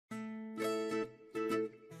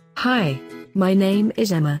Hi, my name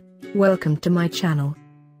is Emma. Welcome to my channel.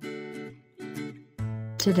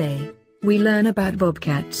 Today, we learn about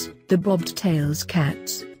bobcats, the bobbed-tails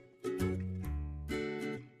cats.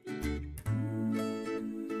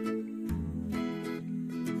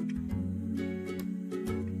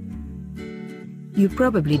 You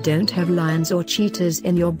probably don't have lions or cheetahs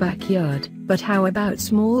in your backyard, but how about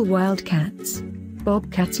small wild cats?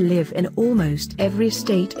 Bobcats live in almost every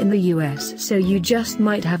state in the US, so you just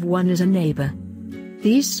might have one as a neighbor.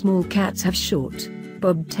 These small cats have short,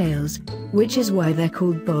 bobbed tails, which is why they're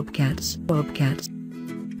called bobcats. Bobcats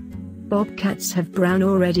have brown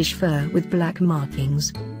or reddish fur with black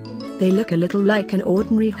markings. They look a little like an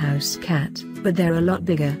ordinary house cat, but they're a lot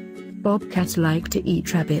bigger. Bobcats like to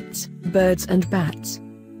eat rabbits, birds and bats.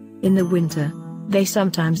 In the winter, they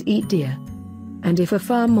sometimes eat deer. And if a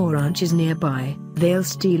farm or ranch is nearby, they'll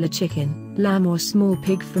steal a chicken, lamb or small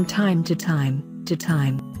pig from time to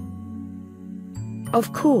time.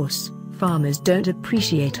 Of course, farmers don't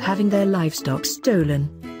appreciate having their livestock stolen.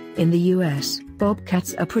 In the US,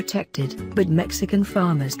 bobcats are protected, but Mexican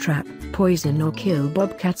farmers trap, poison or kill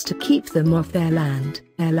bobcats to keep them off their land.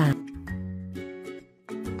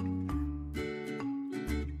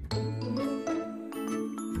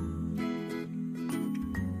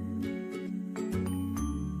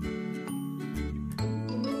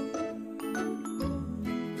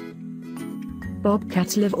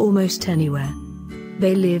 Bobcats live almost anywhere.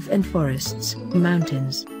 They live in forests,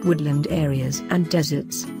 mountains, woodland areas and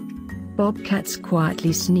deserts. Bobcats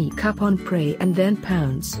quietly sneak up on prey and then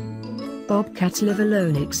pounce. Bobcats live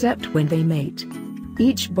alone except when they mate.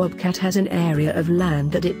 Each bobcat has an area of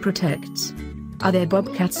land that it protects. Other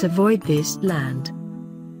bobcats avoid this land.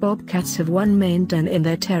 Bobcats have one main den in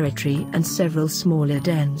their territory and several smaller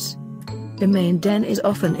dens. The main den is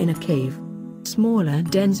often in a cave. Smaller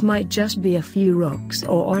dens might just be a few rocks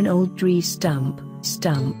or an old tree stump.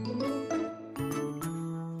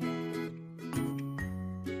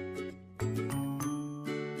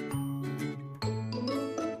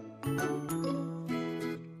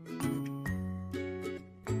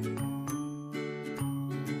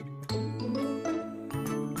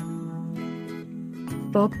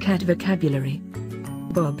 Bobcat vocabulary.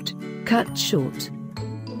 Bobbed, cut short.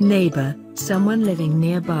 Neighbor, someone living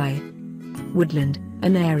nearby. Woodland,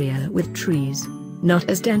 an area with trees, not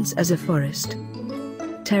as dense as a forest.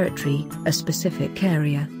 Territory, a specific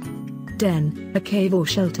area. Den, a cave or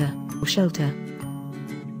shelter.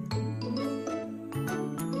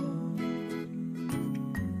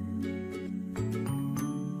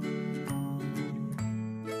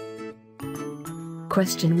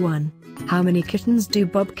 Question 1. How many kittens do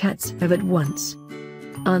bobcats have at once?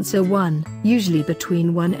 Answer 1, usually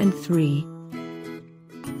between 1 and 3.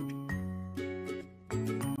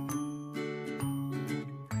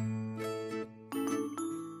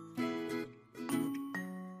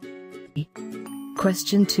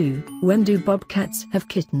 Question 2. When do bobcats have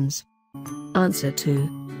kittens? Answer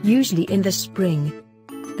 2. Usually in the spring.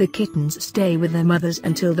 The kittens stay with their mothers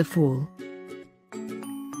until the fall.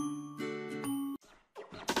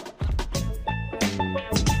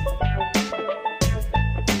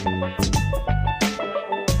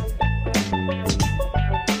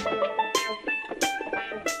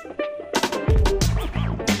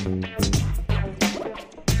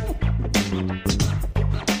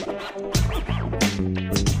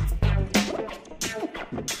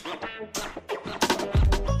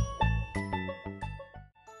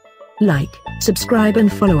 Like, subscribe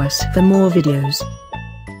and follow us for more videos.